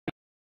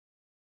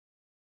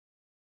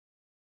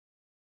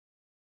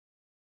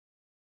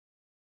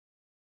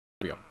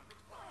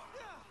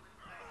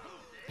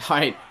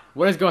Alright,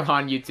 what is going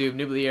on, YouTube?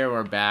 Nooblit here,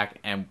 we're back,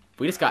 and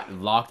we just got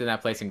locked in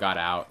that place and got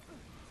out.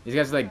 These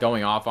guys are like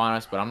going off on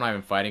us, but I'm not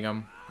even fighting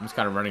them. I'm just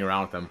kind of running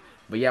around with them.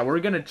 But yeah, we're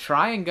gonna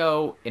try and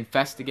go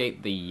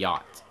investigate the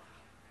yacht.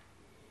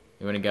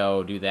 We're gonna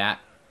go do that,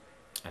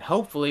 and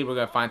hopefully we're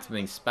gonna find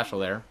something special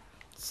there.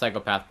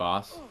 Psychopath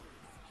boss.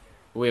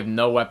 We have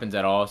no weapons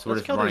at all, so we're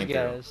Let's just kill running these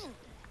through. guys.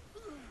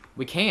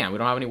 We can't. We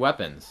don't have any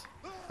weapons.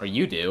 Or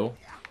you do.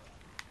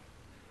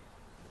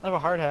 I have a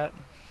hard hat.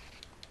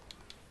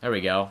 There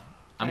we go.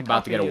 I'm And a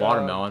about to get a coffee,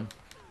 watermelon.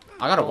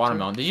 I got a filter.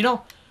 watermelon. Did you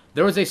know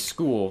there was a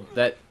school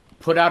that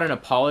put out an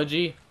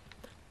apology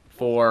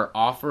for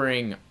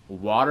offering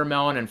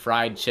watermelon and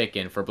fried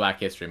chicken for Black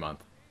History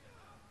Month?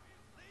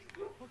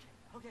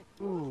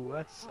 Ooh,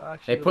 that's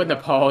actually. They put an really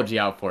apology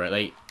out for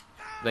it.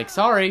 Like,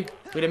 sorry,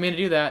 we didn't mean to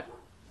do that.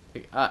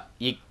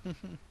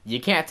 You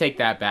can't take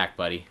that back,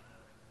 buddy.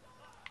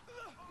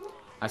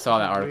 I saw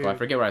that article. I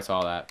forget where I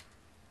saw that.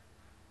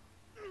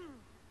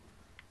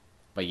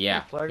 But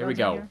yeah, here we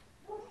go.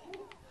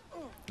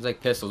 It's like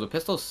pistols. The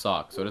pistols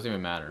suck, so it doesn't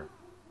even matter.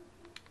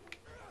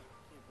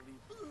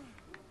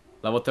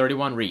 Level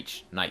 31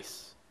 reach.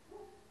 Nice.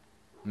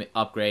 Let me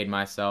upgrade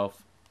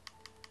myself.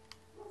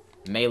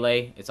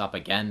 Melee is up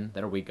again.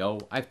 There we go.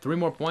 I have 3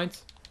 more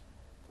points.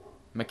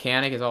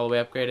 Mechanic is all the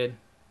way upgraded.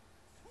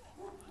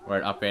 Or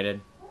it upgraded.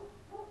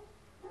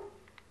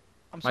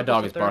 My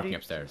dog is barking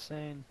upstairs.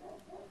 Insane.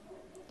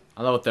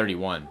 I'm level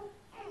 31.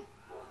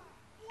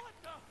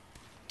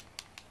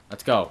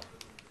 Let's go.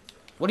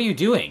 What are you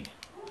doing?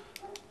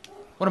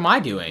 What am I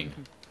doing?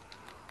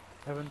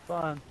 Having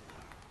fun.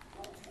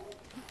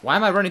 Why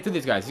am I running through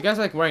these guys? These guys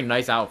are like wearing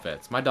nice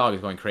outfits. My dog is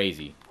going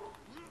crazy.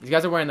 These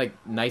guys are wearing like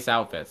nice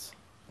outfits.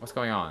 What's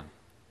going on?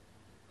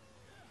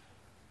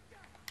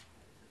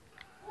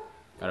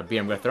 Gotta beat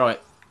him. I'm gonna throw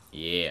it.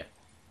 Yeah.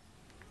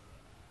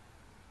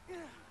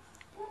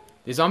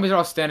 These zombies are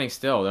all standing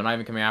still. They're not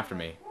even coming after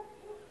me.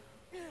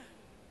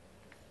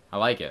 I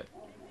like it.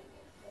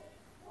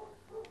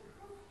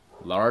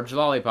 Large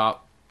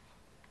lollipop.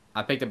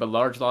 I picked up a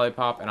large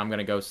lollipop and I'm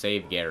gonna go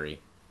save Gary.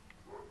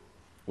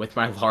 With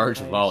my large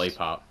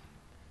lollipop.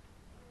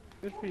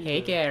 Good for you.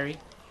 Hey Gary.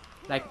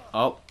 Like,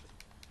 oh.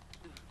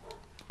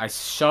 I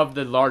shoved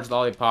the large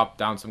lollipop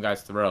down some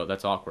guy's throat.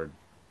 That's awkward.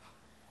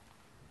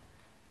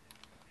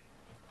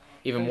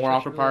 Even more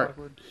awkward part,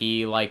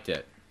 he liked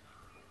it.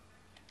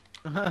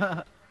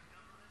 How'd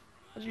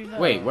you know?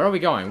 Wait, where are we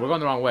going? We're going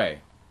the wrong way.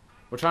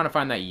 We're trying to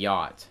find that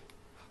yacht.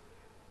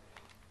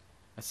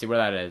 Let's see where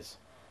that is.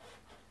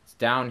 It's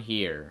down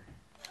here.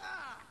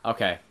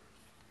 Okay.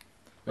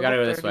 We gotta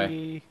go this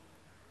way.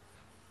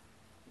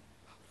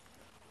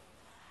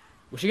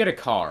 We should get a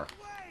car.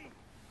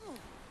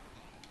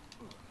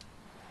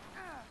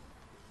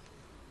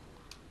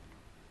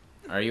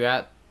 Are you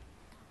at?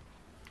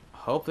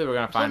 Hopefully we're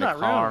gonna find a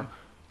car. Room.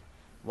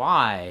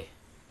 Why?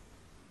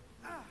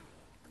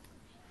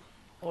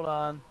 Hold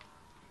on.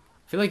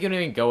 I feel like you don't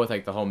even go with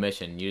like the whole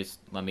mission. You just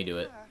let me do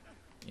it.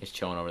 You're just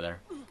chilling over there.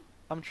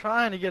 I'm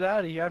trying to get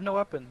out of here. I have no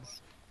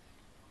weapons.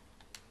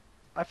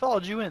 I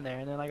followed you in there,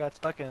 and then I got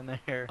stuck in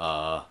there.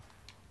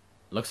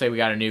 Looks like we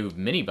got a new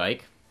mini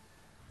bike.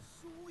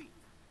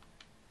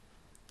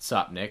 What's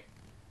up, Nick?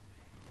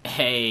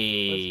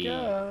 Hey. Let's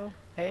go.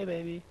 Hey,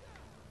 baby.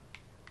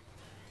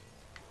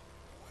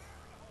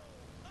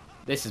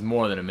 This is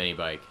more than a mini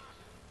bike.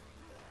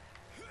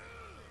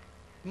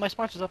 My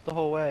smarts is up the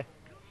whole way.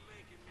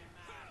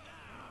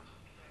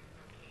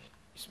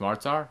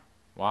 Smarts are?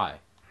 Why?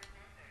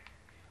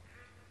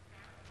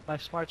 My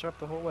smarts are up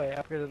the whole way.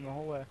 Upgraded them the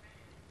whole way.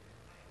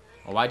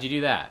 Well, why'd you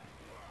do that?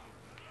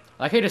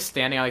 I like how you're just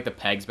standing on like the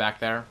pegs back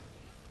there.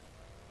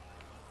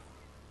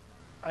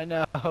 I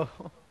know.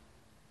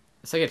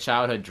 It's like a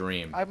childhood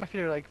dream. My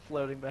feet are like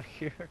floating back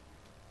here.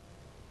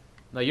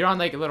 No, you're on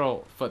like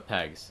little foot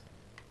pegs.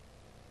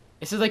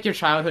 This is like your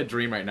childhood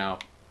dream right now.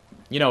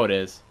 You know it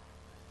is.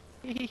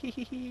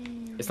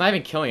 It's not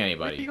even killing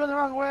anybody. You're going the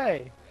wrong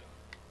way.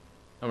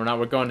 No, we're not.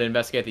 We're going to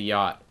investigate the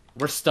yacht.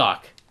 We're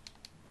stuck.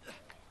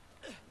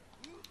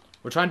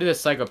 We're trying to do this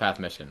psychopath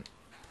mission.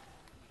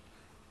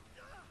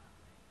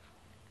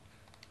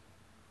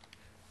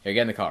 Here,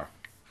 get in the car.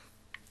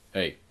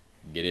 Hey,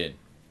 get in.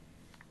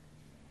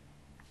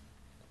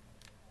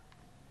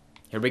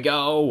 Here we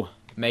go.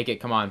 Make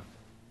it. Come on.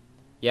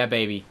 Yeah,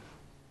 baby.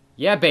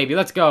 Yeah, baby.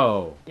 Let's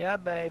go. Yeah,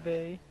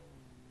 baby.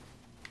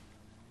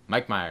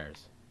 Mike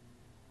Myers.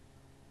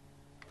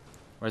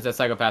 Where's that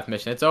psychopath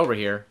mission? It's over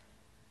here.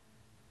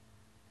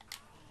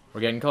 We're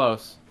getting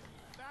close.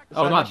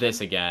 Oh, not this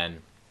again.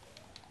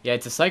 Yeah,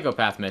 it's a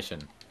psychopath mission.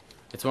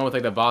 It's one with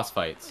like the boss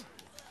fights.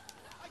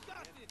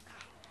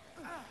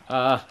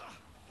 Let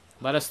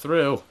us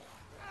through.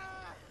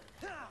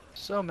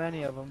 So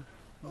many of them.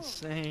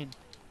 Insane.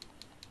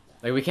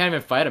 Like, we can't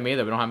even fight them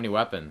either. We don't have any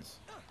weapons.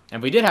 And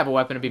if we did have a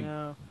weapon, it'd be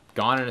No.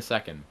 gone in a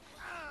second.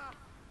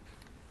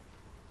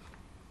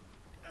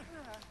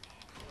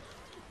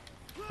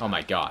 Oh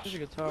my gosh. There's a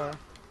guitar.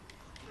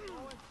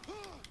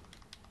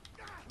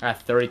 I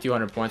got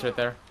 3,200 points right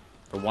there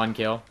for 1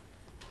 kill.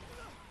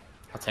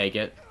 I'll take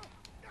it.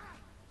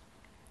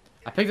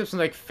 I picked up some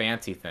like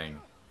fancy thing.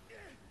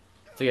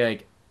 It's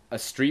like a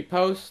street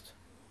post.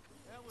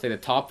 It's like the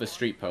top of a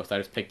street post. I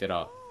just picked it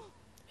up.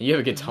 And you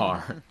have a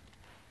guitar.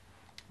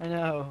 I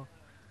know.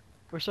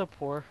 We're so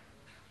poor.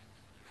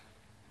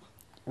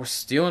 We're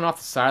stealing off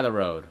the side of the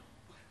road.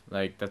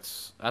 Like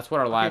that's what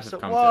our lives Okay, so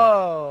have come to.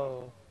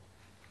 whoa.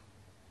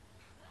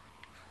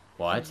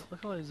 What? Look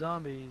at all these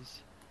zombies.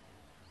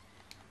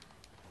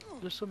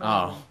 There's so many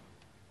of Oh. them.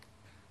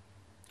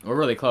 We're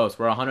really close.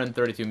 We're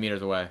 132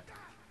 meters away.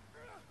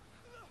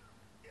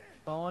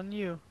 All on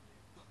you.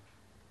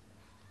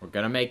 We're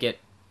gonna make it.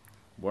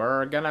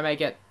 We're gonna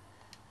make it.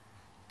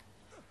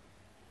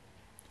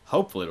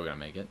 Hopefully we're gonna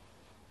make it.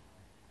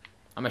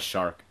 I'm a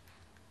shark.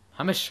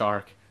 I'm a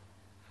shark.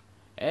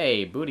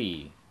 Hey,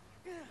 booty.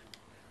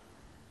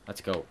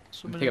 Let's go.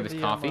 Let me pick up this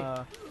coffee.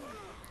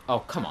 Oh,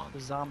 come on. The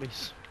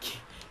zombies.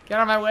 Get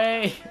out of my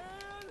way.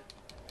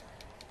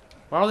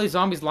 Why are all these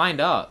zombies lined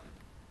up?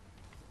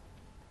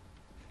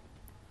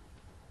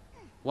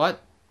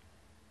 What?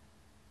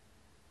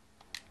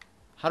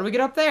 How do we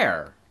get up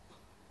there?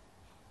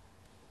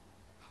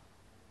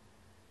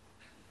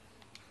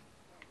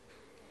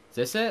 Is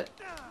this it?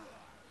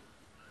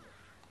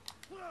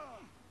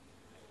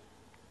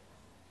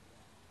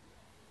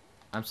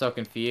 I'm so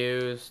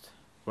confused.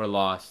 We're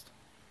lost.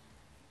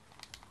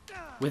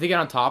 We have to get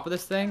on top of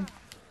this thing?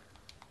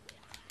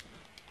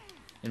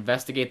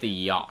 Investigate the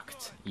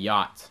yacht.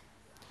 Yacht.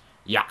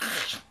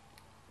 Yacht.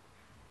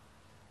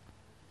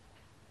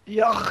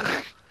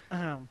 Yuck.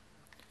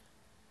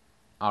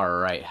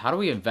 Alright, how do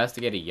we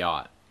investigate a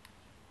yacht?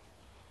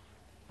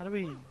 How do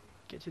we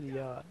get to the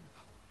yacht?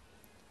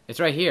 It's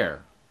right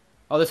here.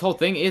 Oh, this whole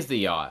thing is the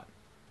yacht.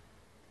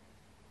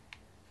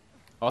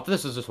 Oh, I thought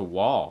this was just a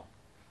wall.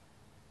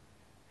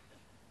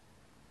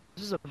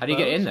 This is a How do you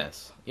get in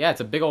this? Yeah,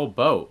 it's a big old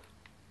boat.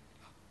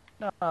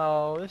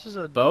 No, this is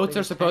a Boats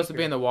big are supposed to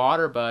be in tanker. the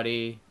water,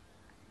 buddy.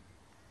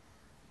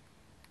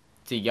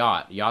 It's a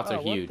yacht. Yachts Oh,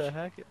 are huge. What the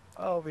heck?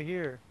 Oh, over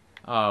here.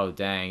 Oh,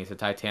 dang. It's a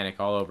Titanic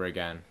all over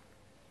again.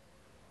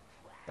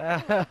 Too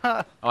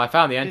Oh, I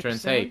found the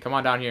entrance. Hey, soon? come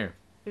on down here.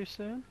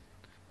 soon?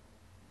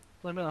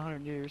 It's only been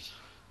 100 years.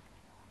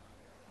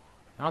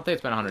 I don't think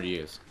it's been 100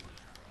 years.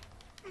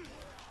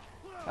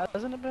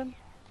 Hasn't it been?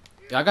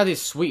 Yeah, I got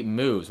these sweet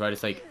moves, right?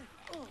 It's like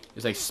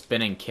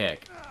spinning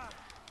kick.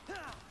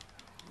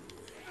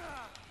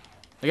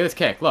 Look at this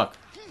kick. Look.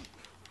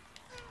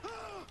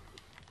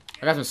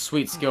 I got some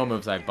sweet skill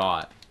moves I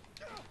bought.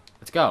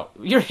 Let's go.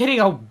 You're hitting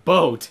a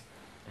boat.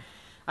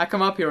 I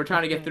come up here, we're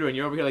trying to get through, and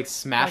you're over here like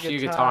smashing your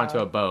guitar into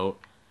a boat.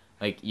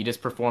 Like you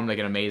just performed like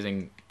an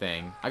amazing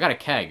thing. I got a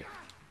keg.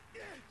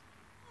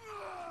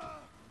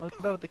 What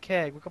about the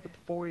keg? Look up at the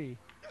 40.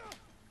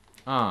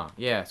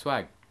 Yeah,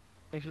 swag.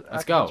 Make sure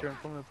Let's go.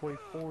 From the 40.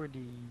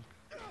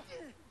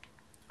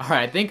 All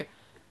right, I think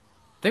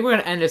we're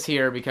gonna end this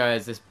here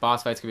because this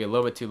boss fight's gonna be a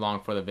little bit too long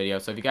for the video.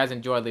 So if you guys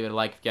enjoyed, leave it a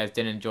like. If you guys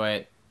didn't enjoy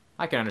it,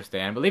 I can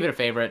understand, but leave it a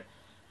favorite.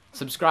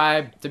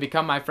 Subscribe to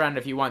become my friend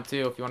if you want to.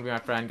 If you want to be my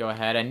friend, go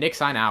ahead. And Nick,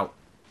 sign out.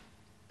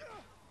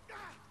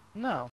 No.